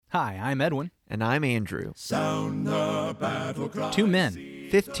Hi, I'm Edwin. And I'm Andrew. Sound the battle cry. 2 men,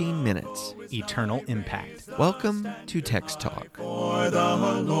 15 minutes. eternal impact. Welcome to Text Talk. For the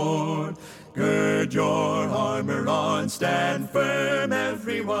Lord, gird your armor on, stand firm,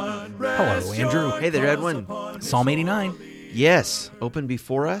 everyone. Hello, Andrew. Hey there, Edwin. Psalm 89. Yes, open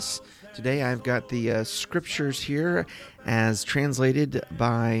before us. Today I've got the scriptures here as translated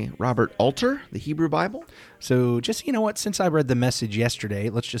by Robert Alter, the Hebrew Bible. So just, since I read the Message yesterday,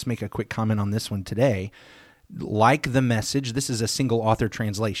 let's just make a quick comment on this one today. Like the Message, this is a single author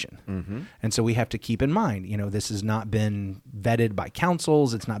translation. Mm-hmm. And so we have to keep in mind, this has not been vetted by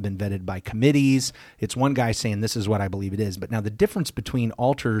councils. It's not been vetted by committees. It's one guy saying this is what I believe it is. But now the difference between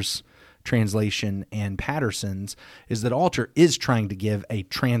Alter's translation and Patterson's is that Alter is trying to give a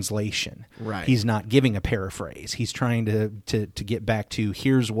translation. Right. He's not giving a paraphrase. He's trying to get back to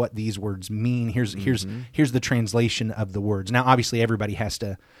here's what these words mean. Here's the translation of the words. Now, obviously, everybody has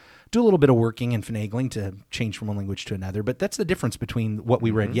to do a little bit of working and finagling to change from one language to another, but that's the difference between what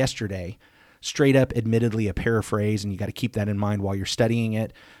we read yesterday. Straight up, admittedly, a paraphrase, and you got to keep that in mind while you're studying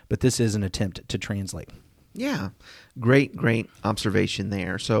it, but this is an attempt to translate. Yeah, great observation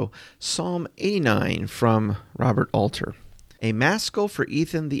there. So, Psalm 89 from Robert Alter. A maskil for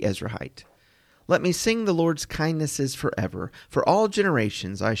Ethan the Ezrahite. Let me sing the Lord's kindnesses forever. For all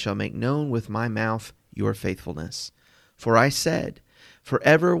generations I shall make known with my mouth your faithfulness. For I said,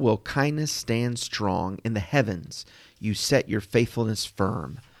 forever will kindness stand strong. In the heavens you set your faithfulness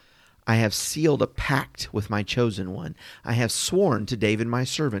firm. I have sealed a pact with my chosen one. I have sworn to David my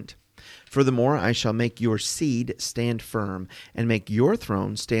servant. Furthermore, I shall make your seed stand firm, and make your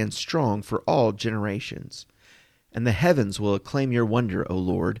throne stand strong for all generations. And the heavens will acclaim your wonder, O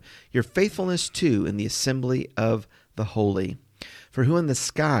Lord, your faithfulness too in the assembly of the holy. For who in the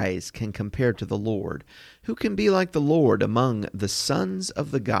skies can compare to the Lord? Who can be like the Lord among the sons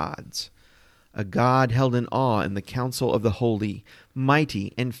of the gods? A God held in awe in the council of the holy,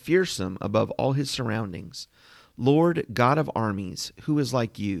 mighty and fearsome above all his surroundings. Lord God of armies, who is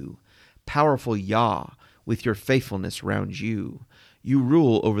like you? Powerful Yah, with your faithfulness round you. You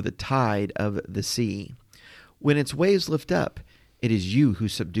rule over the tide of the sea. When its waves lift up, it is you who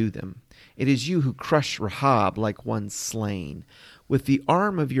subdue them. It is you who crush Rahab like one slain. With the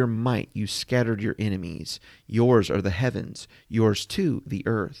arm of your might you scattered your enemies. Yours are the heavens, yours too the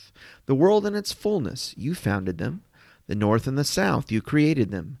earth. The world and its fullness, you founded them. The north and the south, you created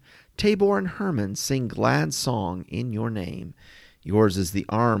them. Tabor and Hermon sing glad song in your name. Yours is the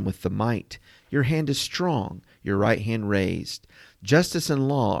arm with the might. Your hand is strong, your right hand raised. Justice and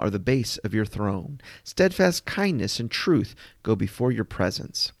law are the base of your throne. Steadfast kindness and truth go before your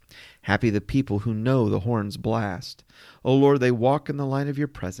presence. Happy the people who know the horn's blast. O Lord, they walk in the light of your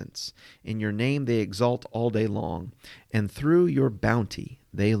presence. In your name they exalt all day long, and through your bounty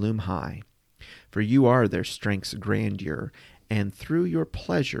they loom high. For you are their strength's grandeur, and through your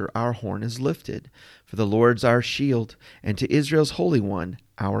pleasure our horn is lifted. For the Lord's our shield, and to Israel's Holy One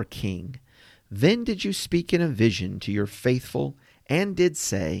our King. Then did you speak in a vision to your faithful, and did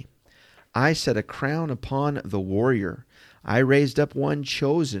say, I set a crown upon the warrior. I raised up one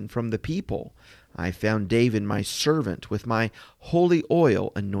chosen from the people. I found David my servant, with my holy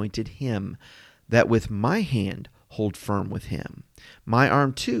oil anointed him, that with my hand hold firm with him. My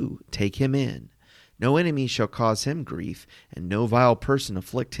arm too take him in. No enemy shall cause him grief, and no vile person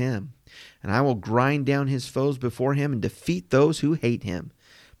afflict him. And I will grind down his foes before him, and defeat those who hate him.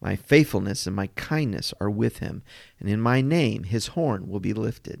 My faithfulness and my kindness are with him, and in my name his horn will be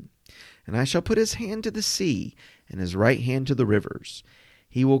lifted. And I shall put his hand to the sea, and his right hand to the rivers.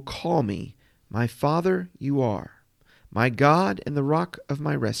 He will call me, my Father you are, my God and the rock of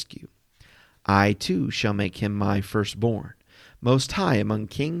my rescue. I too shall make him my firstborn, most high among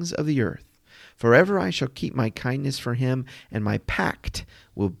kings of the earth. Forever I shall keep my kindness for him, and my pact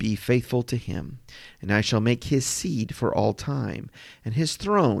will be faithful to him. And I shall make his seed for all time, and his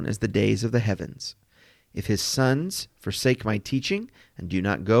throne as the days of the heavens. If his sons forsake my teaching, and do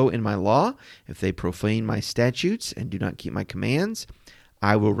not go in my law, if they profane my statutes, and do not keep my commands,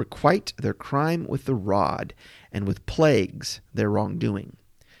 I will requite their crime with the rod, and with plagues their wrongdoing.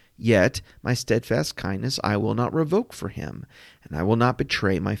 Yet my steadfast kindness I will not revoke for him, and I will not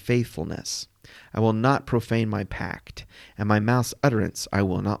betray my faithfulness. I will not profane my pact, and my mouth's utterance I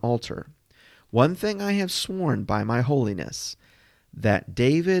will not alter. One thing I have sworn by my holiness, that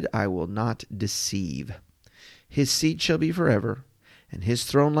David I will not deceive. His seed shall be forever, and his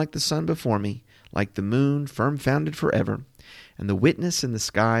throne like the sun before me, like the moon firm founded forever, and the witness in the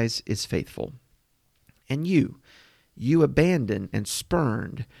skies is faithful. And you You abandoned and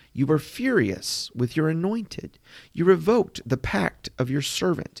spurned. You were furious with your anointed. You revoked the pact of your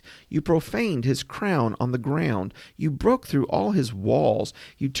servant. You profaned his crown on the ground. You broke through all his walls.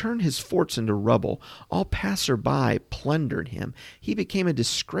 You turned his forts into rubble. All passer-by plundered him. He became a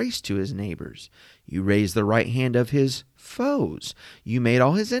disgrace to his neighbors. You raised the right hand of his foes. You made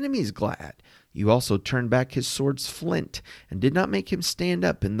all his enemies glad. You also turned back his sword's flint and did not make him stand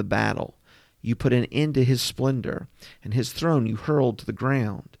up in the battle. You put an end to his splendor, and his throne you hurled to the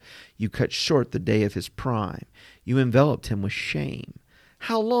ground. You cut short the day of his prime. You enveloped him with shame.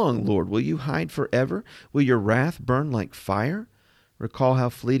 How long, Lord, will you hide forever? Will your wrath burn like fire? Recall how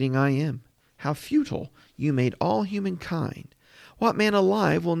fleeting I am, how futile you made all humankind. What man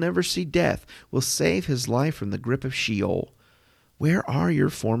alive will never see death, will save his life from the grip of Sheol? Where are your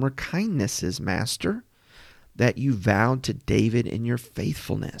former kindnesses, Master, that you vowed to David in your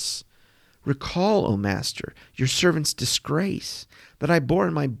faithfulness? Recall, O Master, your servant's disgrace, that I bore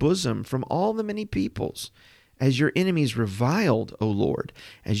in my bosom from all the many peoples. As your enemies reviled, O Lord,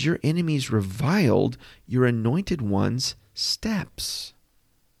 as your enemies reviled your anointed one's steps.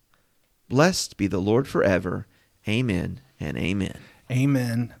 Blessed be the Lord forever. Amen and amen.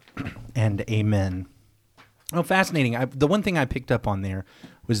 Amen and amen. Oh, fascinating. The one thing I picked up on there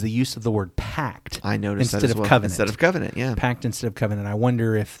was the use of the word pact. I noticed instead that as of well. covenant. Instead of covenant, yeah. Pact instead of covenant. I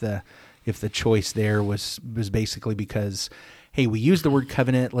wonder if the choice there was basically because, hey, we use the word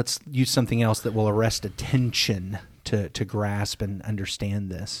covenant, let's use something else that will arrest attention to grasp and understand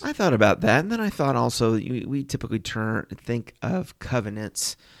this. I thought about that, and then I thought also we typically think of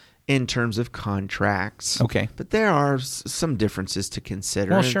covenants in terms of contracts. Okay. But there are some differences to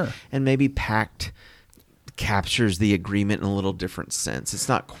consider. Well, sure. And maybe pact captures the agreement in a little different sense. It's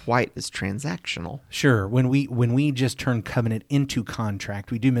not quite as transactional. Sure. When we just turn covenant into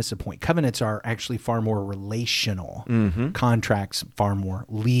contract, we do miss a point. Covenants are actually far more relational. Mm-hmm. Contracts far more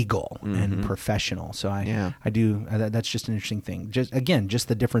legal and professional. So that's just an interesting thing. Just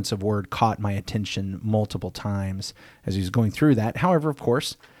the difference of word caught my attention multiple times as he was going through that. However, of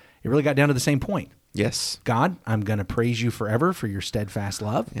course, it really got down to the same point. Yes. God, I'm going to praise you forever for your steadfast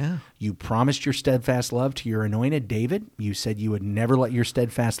love. Yeah. You promised your steadfast love to your anointed David. You said you would never let your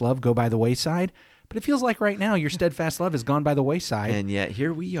steadfast love go by the wayside. But it feels like right now your steadfast love has gone by the wayside. And yet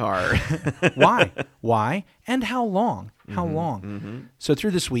here we are. Why? Why? And how long? How long? Mm-hmm. So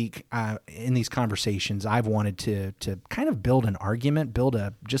through this week, in these conversations, I've wanted to kind of build an argument,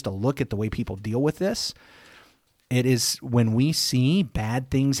 just a look at the way people deal with this. It is when we see bad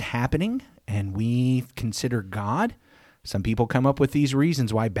things happening and we consider God, some people come up with these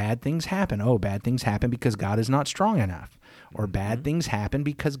reasons why bad things happen. Oh, bad things happen because God is not strong enough. Or bad things happen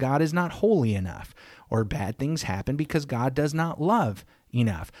because God is not holy enough. Or bad things happen because God does not love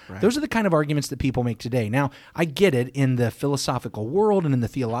enough. Right. Those are the kind of arguments that people make today. Now, I get it in the philosophical world and in the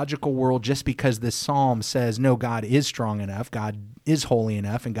theological world, just because this psalm says, no, God is strong enough, God is holy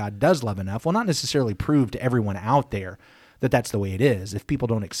enough, and God does love enough, will not necessarily prove to everyone out there that that's the way it is. If people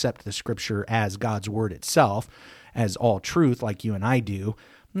don't accept the scripture as God's word itself, as all truth like you and I do,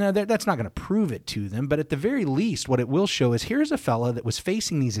 no, that's not going to prove it to them. But at the very least, what it will show is here's a fella that was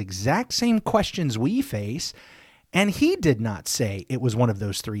facing these exact same questions we face, and he did not say it was one of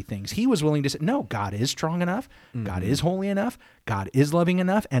those three things. He was willing to say, no, God is strong enough, God is holy enough, God is loving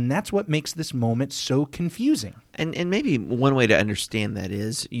enough, and that's what makes this moment so confusing. And maybe one way to understand that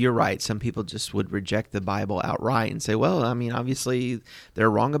is, you're right, some people just would reject the Bible outright and say, well, I mean, obviously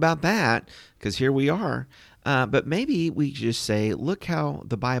they're wrong about that, because here we are. But maybe we just say, look how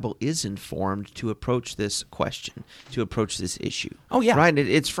the Bible is informed to approach this question, to approach this issue. Oh, yeah. Right?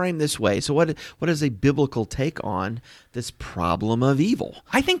 It's framed this way. So what is a biblical take on this problem of evil?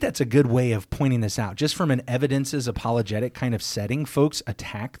 I think that's a good way of pointing this out. Just from an evidences apologetic kind of setting, folks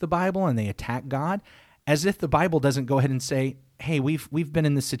attack the Bible and they attack God as if the Bible doesn't go ahead and say, hey, we've been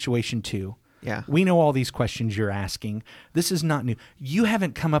in this situation too. Yeah. We know all these questions you're asking. This is not new. You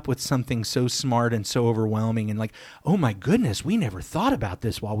haven't come up with something so smart and so overwhelming and like, oh my goodness, we never thought about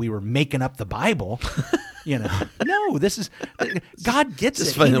this while we were making up the Bible. No, this is God gets it.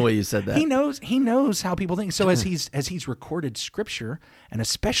 It's funny the way you said that. He knows how people think. So as he's recorded scripture, and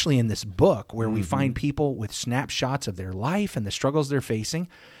especially in this book where we find people with snapshots of their life and the struggles they're facing,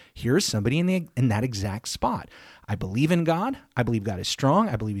 here's somebody in that exact spot. I believe in God. I believe God is strong.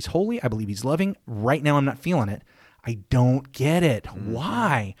 I believe he's holy. I believe he's loving. Right now, I'm not feeling it. I don't get it.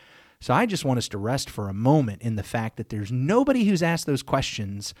 Why? So I just want us to rest for a moment in the fact that there's nobody who's asked those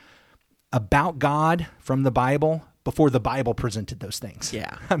questions about God from the Bible before the Bible presented those things.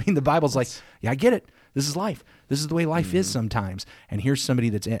 Yeah. I mean, the Bible's like, yeah, I get it. This is life. This is the way life is sometimes. And here's somebody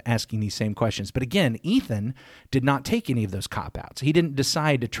that's asking these same questions. But again, Ethan did not take any of those cop-outs. He didn't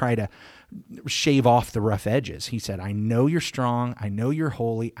decide to try to shave off the rough edges. He said, I know you're strong. I know you're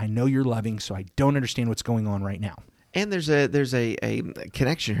holy. I know you're loving, so I don't understand what's going on right now. And there's a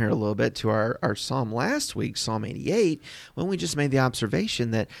connection here a little bit to our psalm last week, Psalm 88, when we just made the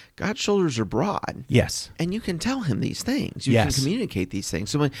observation that God's shoulders are broad. Yes. And you can tell him these things. You Yes. can communicate these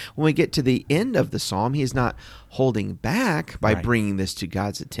things. So when we get to the end of the psalm, he is not holding back by Right. bringing this to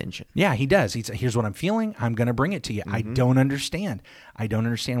God's attention. Yeah, he does. He's here's what I'm feeling. I'm going to bring it to you. I don't understand. I don't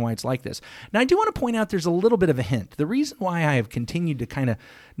understand why it's like this. Now, I do want to point out there's a little bit of a hint. The reason why I have continued to kind of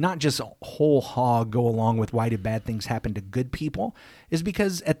not just whole hog go along with why did bad things happen to good people is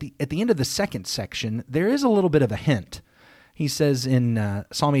because at the end of the second section, there is a little bit of a hint. He says in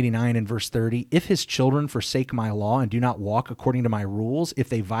Psalm 89 and verse 30, if his children forsake my law and do not walk according to my rules, if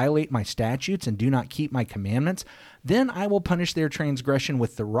they violate my statutes and do not keep my commandments, then I will punish their transgression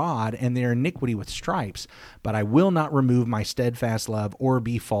with the rod and their iniquity with stripes. But I will not remove my steadfast love or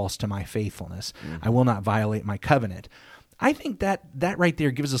be false to my faithfulness. I will not violate my covenant. I think that right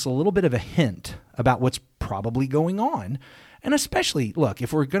there gives us a little bit of a hint about what's probably going on. And especially, look,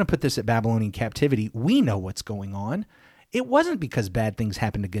 if we're going to put this at Babylonian captivity, we know what's going on. It wasn't because bad things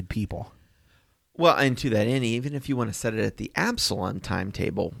happened to good people. Well, and to that end, even if you want to set it at the Absalom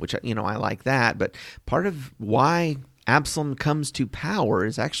timetable, which, I like that, but part of why Absalom comes to power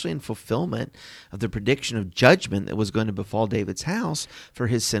is actually in fulfillment of the prediction of judgment that was going to befall David's house for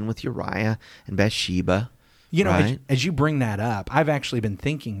his sin with Uriah and Bathsheba. You know, right? as you bring that up, I've actually been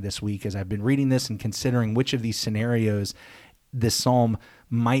thinking this week as I've been reading this and considering which of these scenarios this psalm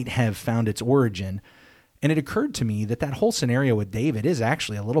might have found its origin. And it occurred to me that whole scenario with David is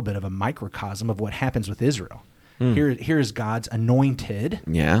actually a little bit of a microcosm of what happens with Israel. Here is God's anointed,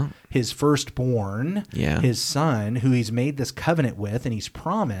 his firstborn, his son, who he's made this covenant with and he's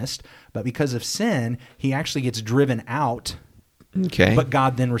promised, but because of sin, he actually gets driven out. Okay. But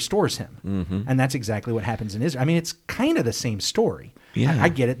God then restores him. And that's exactly what happens in Israel. I mean, it's kind of the same story. Yeah. I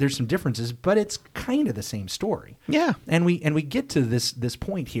get it. There's some differences, but it's kind of the same story. Yeah. And we get to this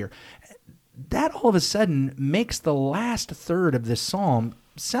point here. That all of a sudden makes the last third of this psalm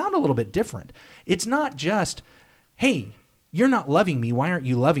sound a little bit different. It's not just, hey, you're not loving me. Why aren't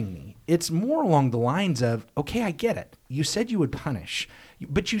you loving me? It's more along the lines of, okay, I get it. You said you would punish,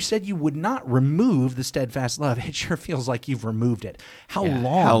 but you said you would not remove the steadfast love. It sure feels like you've removed it. How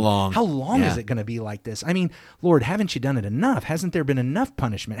long? How long is it going to be like this? I mean, Lord, haven't you done it enough? Hasn't there been enough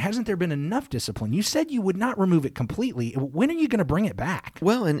punishment? Hasn't there been enough discipline? You said you would not remove it completely. When are you going to bring it back?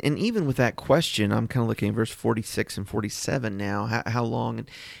 Well, and even with that question, I'm kind of looking at verse 46 and 47 now. How long?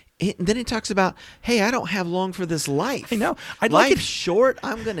 And then it talks about, hey, I don't have long for this life. I know. Life's short.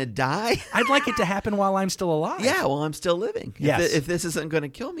 I'm going to die. I'd like it to happen while I'm still alive. Yeah, well, I'm still living. Yes. If this isn't going to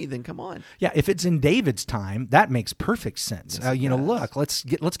kill me, then come on. Yeah, if it's in David's time, that makes perfect sense. Look, let's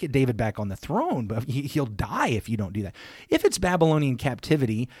get David back on the throne, but he'll die if you don't do that. If it's Babylonian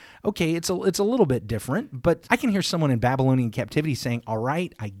captivity, okay, it's a little bit different, but I can hear someone in Babylonian captivity saying, all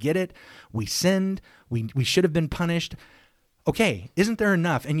right, I get it. We sinned. We should have been punished. Okay, isn't there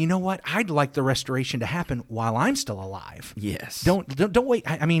enough? And you know what? I'd like the restoration to happen while I'm still alive. Yes. Don't wait.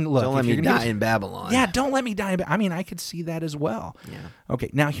 I mean, look. Don't let me die in Babylon. Yeah, don't let me die. I mean, I could see that as well. Yeah.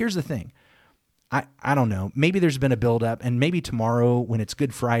 Okay, now here's the thing. I don't know. Maybe there's been a buildup, and maybe tomorrow when it's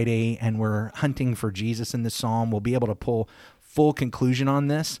Good Friday and we're hunting for Jesus in this psalm, we'll be able to pull full conclusion on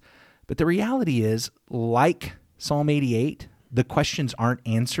this. But the reality is, like Psalm 88, the questions aren't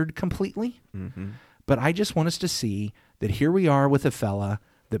answered completely. But I just want us to see that here we are with a fella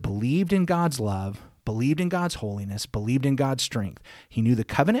that believed in God's love, believed in God's holiness, believed in God's strength. He knew the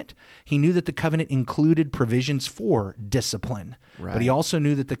covenant. He knew that the covenant included provisions for discipline. Right. But he also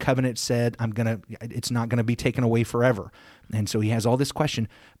knew that the covenant said, it's not going to be taken away forever. And so he has all this question.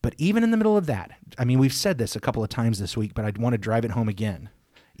 But even in the middle of that, I mean, we've said this a couple of times this week, but I want to drive it home again.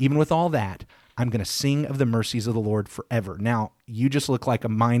 Even with all that, I'm going to sing of the mercies of the Lord forever. Now, you just look like a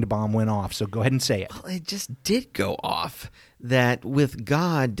mind bomb went off, so go ahead and say it. Well, it just did go off that with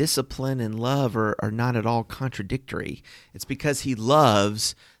God, discipline and love are not at all contradictory. It's because he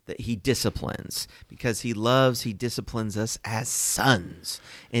loves that he disciplines. Because he loves, he disciplines us as sons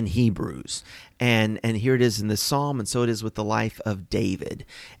in Hebrews. And here it is in the psalm, and so it is with the life of David.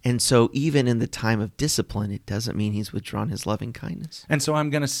 And so even in the time of discipline, it doesn't mean he's withdrawn his loving kindness. And so I'm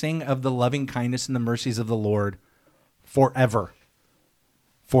going to sing of the loving kindness and the mercies of the Lord forever.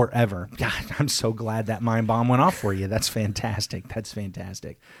 Forever. God, I'm so glad that mind bomb went off for you. That's fantastic. That's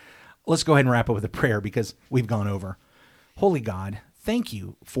fantastic. let's go ahead and wrap up with a prayer because we've gone over. Holy God, thank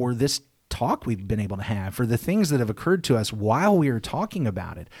you for this talk we've been able to have, for the things that have occurred to us while we are talking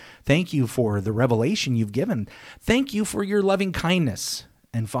about it. Thank you for the revelation you've given. Thank you for your loving kindness.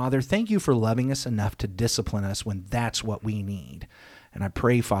 And Father, thank you for loving us enough to discipline us when that's what we need. And I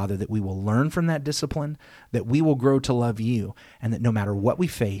pray, Father, that we will learn from that discipline, that we will grow to love you, and that no matter what we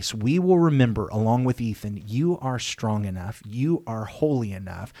face, we will remember, along with Ethan, you are strong enough, you are holy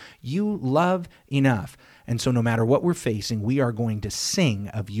enough, you love enough. And so no matter what we're facing, we are going to sing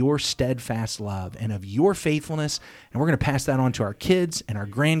of your steadfast love and of your faithfulness, and we're going to pass that on to our kids and our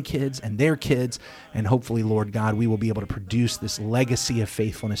grandkids and their kids, and hopefully, Lord God, we will be able to produce this legacy of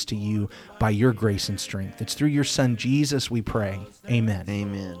faithfulness to you by your grace and strength. It's through your Son, Jesus, we pray. Amen.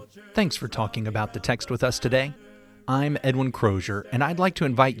 Amen. Thanks for talking about the text with us today. I'm Edwin Crozier, and I'd like to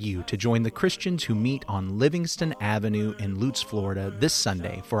invite you to join the Christians who meet on Livingston Avenue in Lutz, Florida this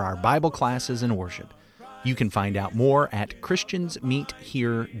Sunday for our Bible classes and worship. You can find out more at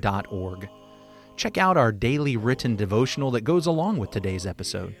christiansmeethere.org. Check out our daily written devotional that goes along with today's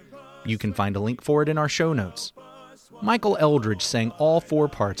episode. You can find a link for it in our show notes. Michael Eldridge sang all 4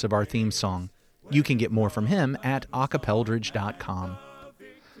 parts of our theme song. You can get more from him at acapeldridge.com.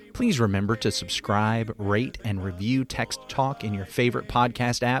 Please remember to subscribe, rate, and review Text Talk in your favorite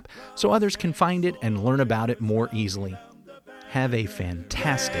podcast app so others can find it and learn about it more easily. Have a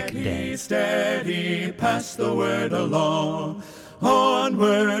fantastic day. Steady, pass the word along.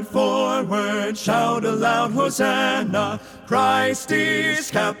 Onward, forward, shout aloud, Hosanna. Christ is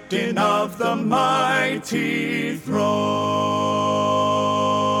captain of the mighty throne.